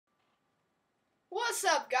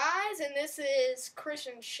What's up, guys? And this is Chris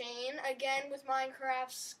and Shane again with Minecraft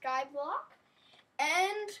Skyblock.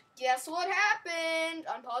 And guess what happened?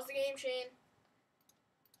 Unpause the game, Shane.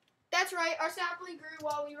 That's right, our sapling grew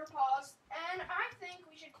while we were paused, and I think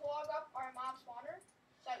we should clog up our mob spawner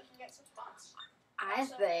so that we can get some spawns. I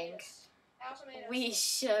think we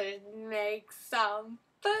should make some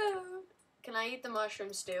food. Can I eat the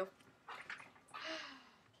mushrooms too?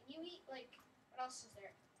 Can you eat, like, what else is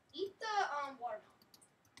there? Eat the watermelon.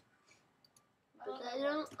 But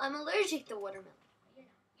I'm allergic to watermelon. You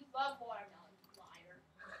love watermelon, you liar.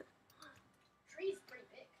 Tree's pretty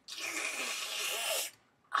big.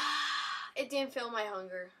 It didn't fill my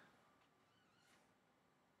hunger.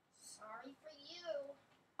 Sorry for you.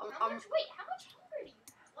 Wait, how much hunger do you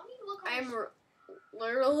have? Let me look on I'm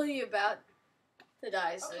literally about to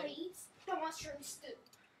die soon. Okay, eat the mushroom stew.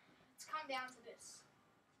 Let's come down to this.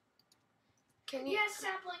 Can you? Yes,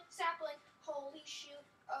 sapling. Holy shoot.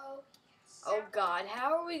 Oh, yes. Oh God,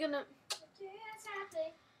 how are we gonna? Yeah,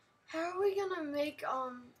 sapling. How are we gonna make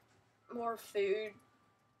more food?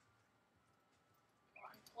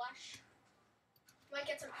 Rotten flesh. Might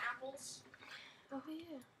get some apples. Oh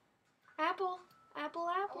yeah. Apple. I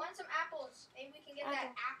want some apples. Maybe we can get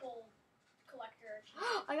that apple collector.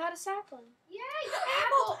 I got a sapling. Yay,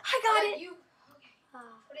 apple! I got it. Okay.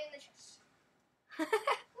 Put it in the chest.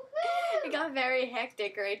 It got very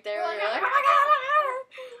hectic right there. Well, We were like, oh my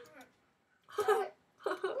God.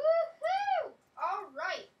 Woohoo!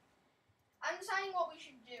 Alright. I'm deciding what we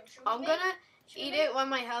should do. I'm gonna eat it when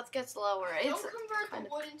my health gets lower. Don't convert the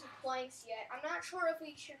wood into planks yet. I'm not sure if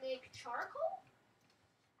we should make charcoal.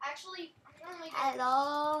 Actually, I'm gonna make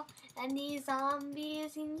Hello, any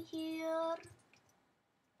zombies in here?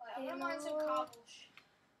 I'm gonna mine some cobble.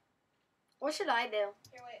 What should I do?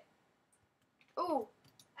 Here, wait. Ooh.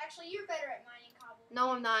 Actually, you're better at mining cobble. No,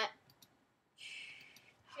 I'm not.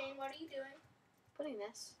 Shane, what are you doing? Putting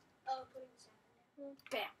this. Oh, putting this in.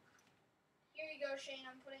 Bam. Here you go, Shane.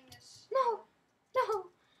 I'm putting this. No.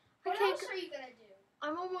 What else are you gonna do?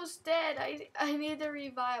 I'm almost dead. I need to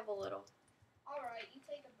revive a little. Alright, you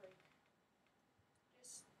take a break.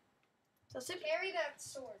 Just carry that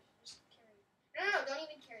sword. Just carry it. No, don't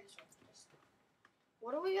even carry the sword.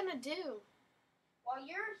 What are we gonna do? While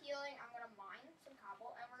you're healing, I'm gonna mine some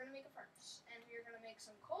cobble, and we're gonna make a furnace. And we're gonna make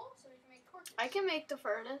some coal, so we can make torches. I can make the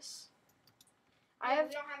furnace. We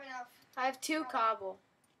don't have enough. I have 2 cobble.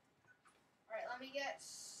 Alright, let me get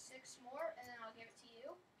 6 more, and then I'll give it to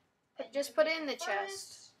you. Just put it in the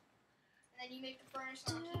chest. And then you make the furnace,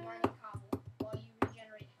 and I'll keep mining cobble while you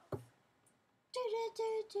regenerate health.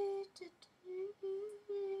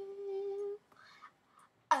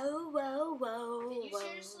 Oh, whoa, whoa. Did you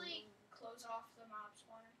seriously close off the mob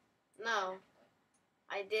spawner? No,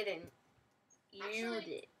 I didn't. You Actually,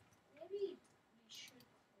 did. Maybe we should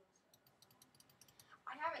close that.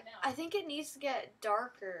 I haven't now. I think it needs to get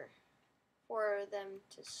darker for them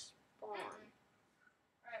to spawn.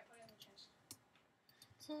 Alright, put it in the chest.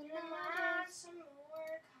 Some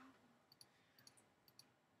more cobble.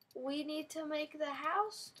 We need to make the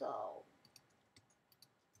house, though.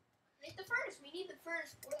 Make the furnace. We need the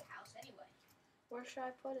furnace for the house anyway. Where should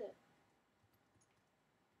I put it?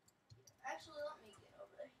 Actually, let me get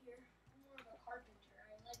over here. I'm more of a carpenter. I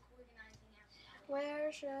like organizing everything.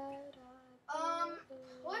 Where should I put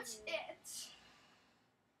it? What's it?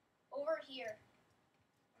 Over here.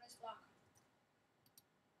 On this block.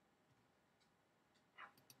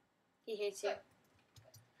 Ow. He hates you.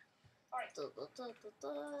 Alright. Can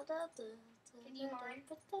you mine?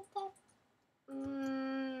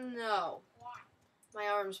 No. Why? My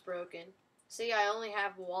arm's broken. See, I only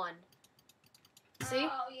have 1. See?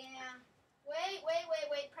 Oh, yeah.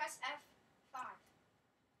 Wait. Press F5.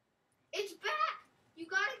 It's back! You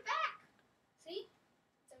got it back! See?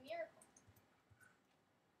 It's a miracle.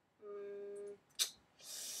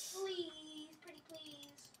 Please, pretty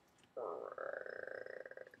please. Come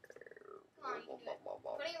on, you can do it.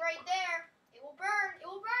 Putting it right there. It will burn. It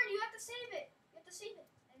will burn. You have to save it.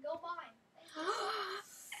 And go mine.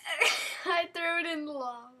 I threw it in the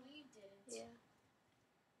lava. No, you didn't. Yeah.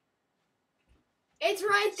 It's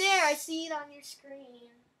right there. I see it on your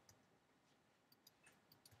screen.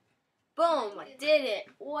 Boom! I did it.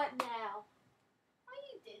 What now? No,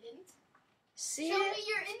 you didn't. See Show it? me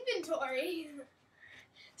your inventory.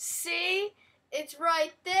 See? It's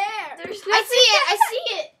right there. There's I see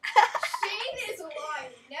it. Shane is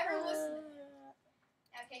lying. Never listen.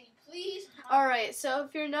 Now, can you please? Alright, so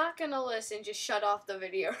if you're not gonna listen, just shut off the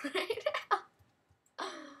video right now.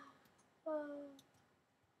 What?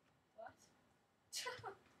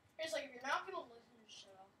 It's like, if you're not gonna listen, just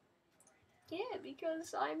shut off the video right now. Yeah,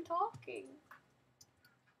 because I'm talking.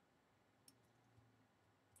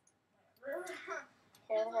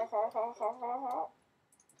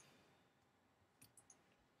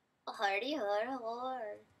 Hardy har.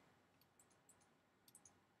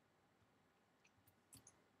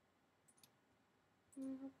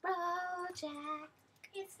 Jack.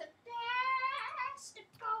 It's the best of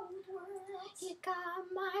both worlds. You got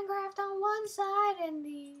Minecraft on one side and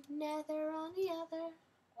the Nether on the other.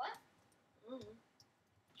 What? Mm.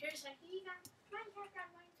 Here's like, you got Minecraft on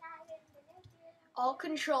one side and the Nether on the other. I'll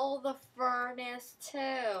control the furnace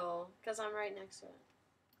too, because I'm right next to it.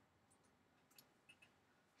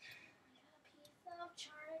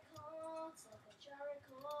 Charcoal, it's like a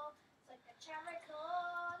charcoal, it's like the charcoal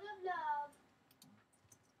of love.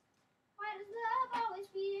 Why does love always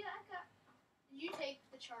feel like a... Did you take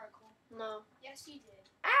the charcoal? No. Yes, you did.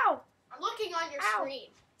 Ow! I'm looking on your Ow. screen.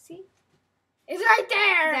 See? It's right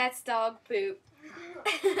there! That's dog poop.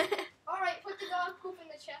 Alright, put the dog poop in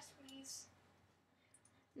the chest, please.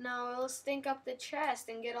 No, it'll stink up the chest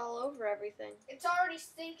and get all over everything. It's already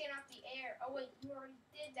stinking up the air. Oh, wait, you already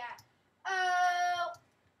did that. Oh!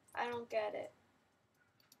 I don't get it.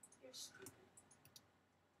 You're stupid.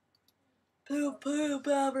 Poop, poop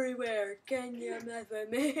everywhere. Can you mess with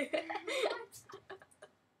me?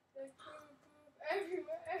 There's poop, poop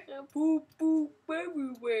everywhere. Poop, poop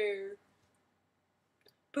everywhere.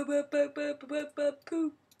 Poop, poop, poop, poop, poop, poop, poop.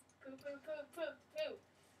 Poop, poop, poop, poop, poop.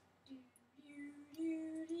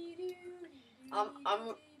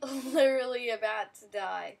 I'm literally about to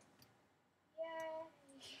die.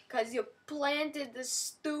 Yay. Because you planted the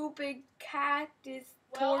stupid cactus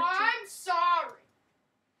Well, torture. I'm sorry.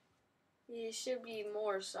 You should be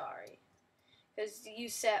more sorry. Because you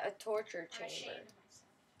set a torture I'm ashamed chamber. of myself.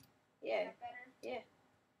 Yeah. Is that better?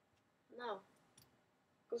 No.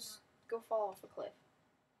 Go fall off a cliff.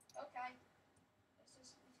 Okay.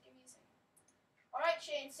 Just give me a second. Alright,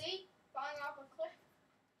 Shane, see? Falling off a cliff.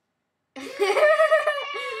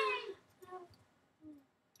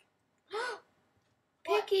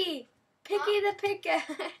 Picky! Picky the Pic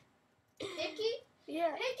Axe. Picky?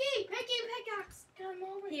 Yeah. Picky pickaxe. Come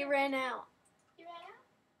over He here. ran out. You ran out?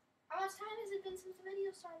 How much time has it been since the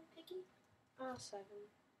video started, Picky? Oh, 7.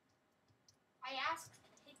 I asked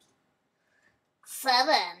Picky.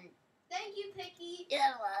 7. Thank you, Picky. You're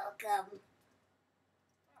welcome.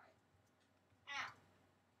 Ow.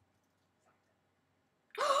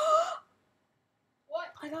 What?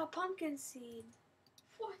 I got pumpkin seed.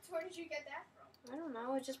 What? Where did you get that from? I don't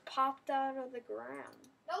know. It just popped out of the ground.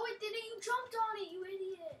 No, it didn't. You jumped on it, you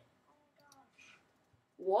idiot. Oh my gosh.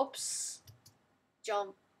 Whoops.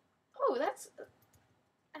 Jump. Oh, that's...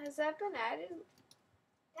 Has that been added?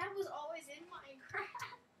 That was always in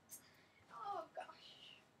Minecraft. Oh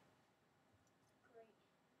gosh. Great.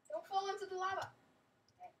 Don't fall into the lava.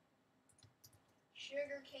 Okay.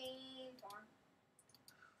 Sugar cane farm.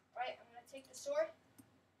 Alright, I'm gonna take the sword.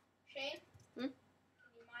 Shane? Hmm? Can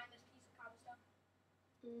you mine this piece of cobblestone?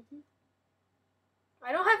 Mm-hmm.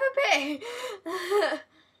 I don't have a pay.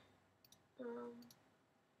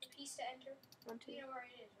 The piece to enter. 1, 2, You know where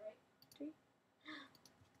it is, right? 3.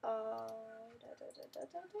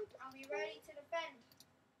 I'll be ready to defend.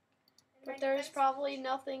 And my But there's defense- probably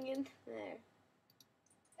nothing in there.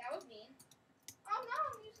 That would mean. Oh no,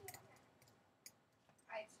 I'm using it on that.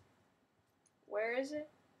 Alright. Where is it?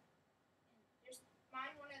 There's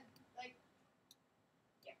mine one of like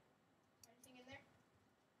yeah. Anything in there?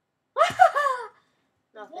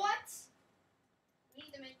 Nothing. What? We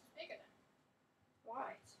need to make this bigger then.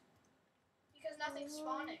 Why? Because nothing's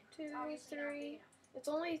spawning. 2, It's obviously not big 3. enough. It's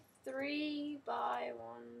only 3 by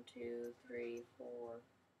 1, 2, 3, 4.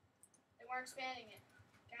 They weren't expanding it.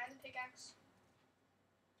 Can I have the pickaxe?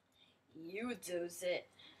 You does it.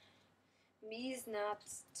 Me's not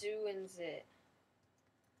doing it.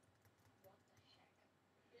 What the heck?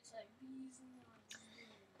 It's like these lines.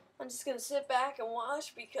 I'm just gonna sit back and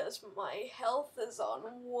watch because my health is on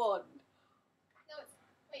 1. No, it's not.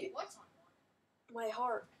 Wait, what's on one? My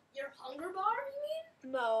heart. Your hunger bar, you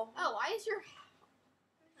mean? No. Oh, why is your...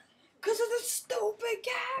 Because of the stupid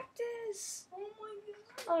cactus. Oh my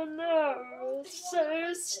god. I know. It's so Oh, I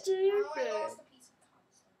lost stupid. a piece of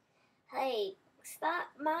cobblestone. Hey, stop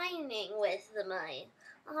mining with the mine.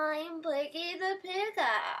 I'm Piccy the Pic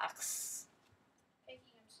Axe.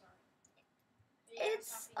 Picky, I'm sorry. Yeah, It's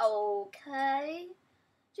stop being okay.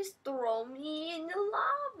 Just throw me in the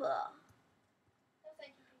lava. No,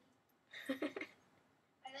 thank you, Picky.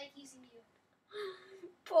 I like using you.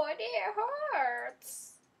 But it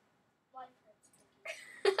hurts. Life hurts,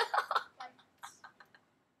 Picky. Life hurts.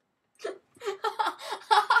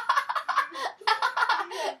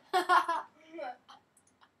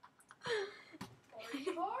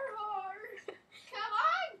 Hard. Come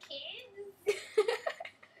on, kids.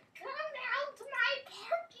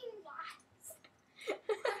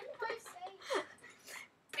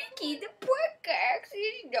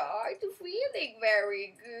 not feeling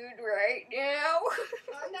very good right now.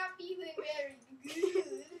 I'm not feeling very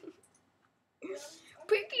good.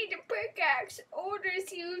 Picky the Pic Axe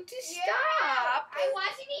orders you to Yeah, stop. I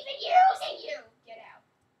wasn't even using you. Get out.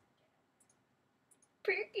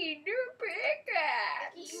 Picky the Pic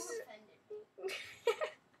Picky, you Axe. offended me.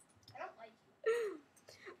 I don't like you.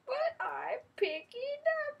 But I'm Picky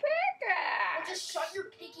the Pic Well, Axe. just shut your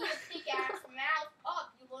Picky the Pic Axe mouth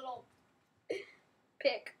up, you little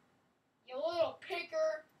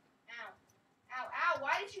picker. Ow. Ow, ow,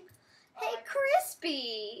 why did you... Hey,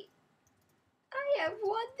 Crispy. I have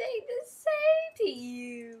one thing to say to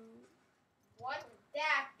you. What would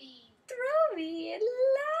that be? Throw me in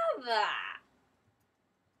lava. That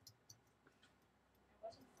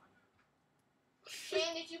wasn't fun.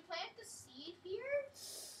 Shane, did you plant the seed here?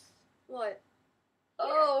 What?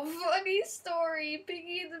 Oh, funny story.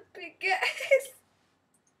 Picky the Pic Axe.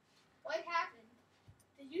 What happened?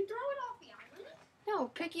 Did you throw it off the island? No,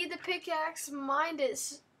 Picky the Pic Axe mined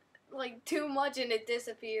it like too much and it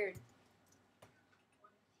disappeared.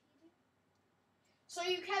 So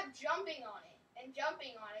you kept jumping on it and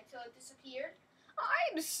jumping on it till it disappeared?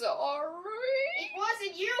 I'm sorry. It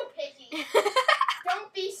wasn't you, Picky.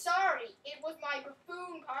 Don't be sorry. It was my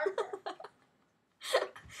buffoon partner.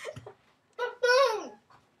 Buffoon!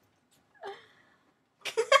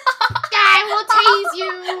 I will tease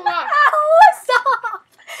you. Stop!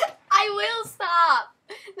 I will stop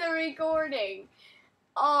the recording.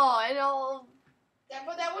 Oh, and I'll That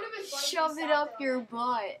would have been funny. shove it up your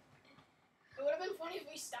butt. It would have been funny if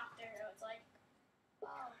we stopped there. It's like,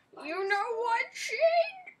 oh, You know what,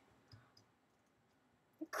 Shane?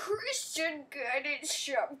 Christian got it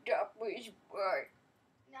shoved up his butt.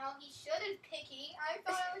 No, he shouldn't, Picky. I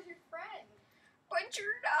thought I was your friend. But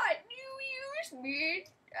you're not. You used me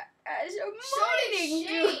as a So did mining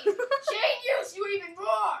Shane. tool. Shane used you even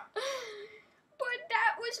more. But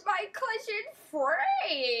that was my cousin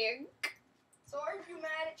Frank. So aren't you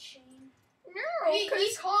mad at Shane? No, He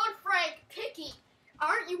called Frank Picky.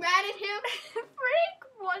 Aren't you mad at him? Frank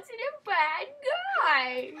wasn't a bad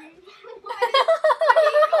guy.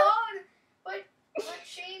 But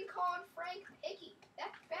Shane called Frank Picky.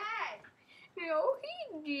 That's bad. No,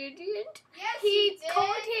 he didn't. Yes, He did.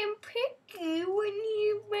 called him Picky when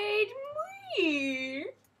he made me.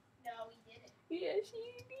 No, he didn't. Yes, he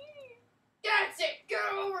did. That's it. Get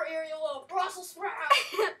over here, you little Brussels sprout.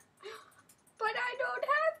 But I don't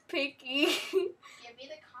have Picky. Give me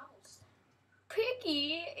the cobblestone.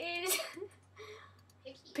 Picky is...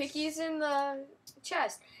 Picky's Picky's in the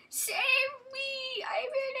chest. Save me! I'm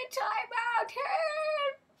in a timeout.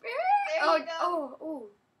 Help! There you go. Oh,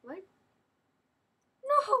 what?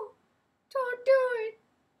 No! Don't do it!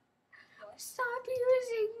 Stop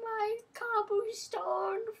using my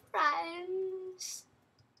cobblestone friends.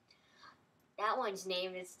 That one's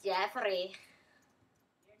name is Jeffrey.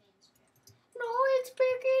 Your name's Jeff. No, it's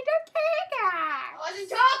Picky the Pic I Axe. wasn't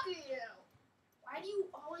talking to you. Why do you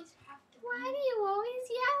always have to? Why do you always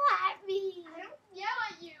yell at me? I don't yell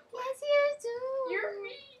at you. Yes, you do. You're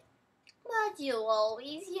mean. But you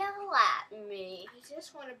always yell at me. I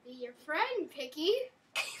just want to be your friend, Picky.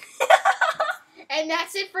 And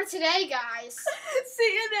that's it for today, guys.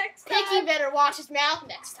 See you next time. Picky better watch his mouth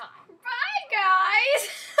next time. Bye, guys.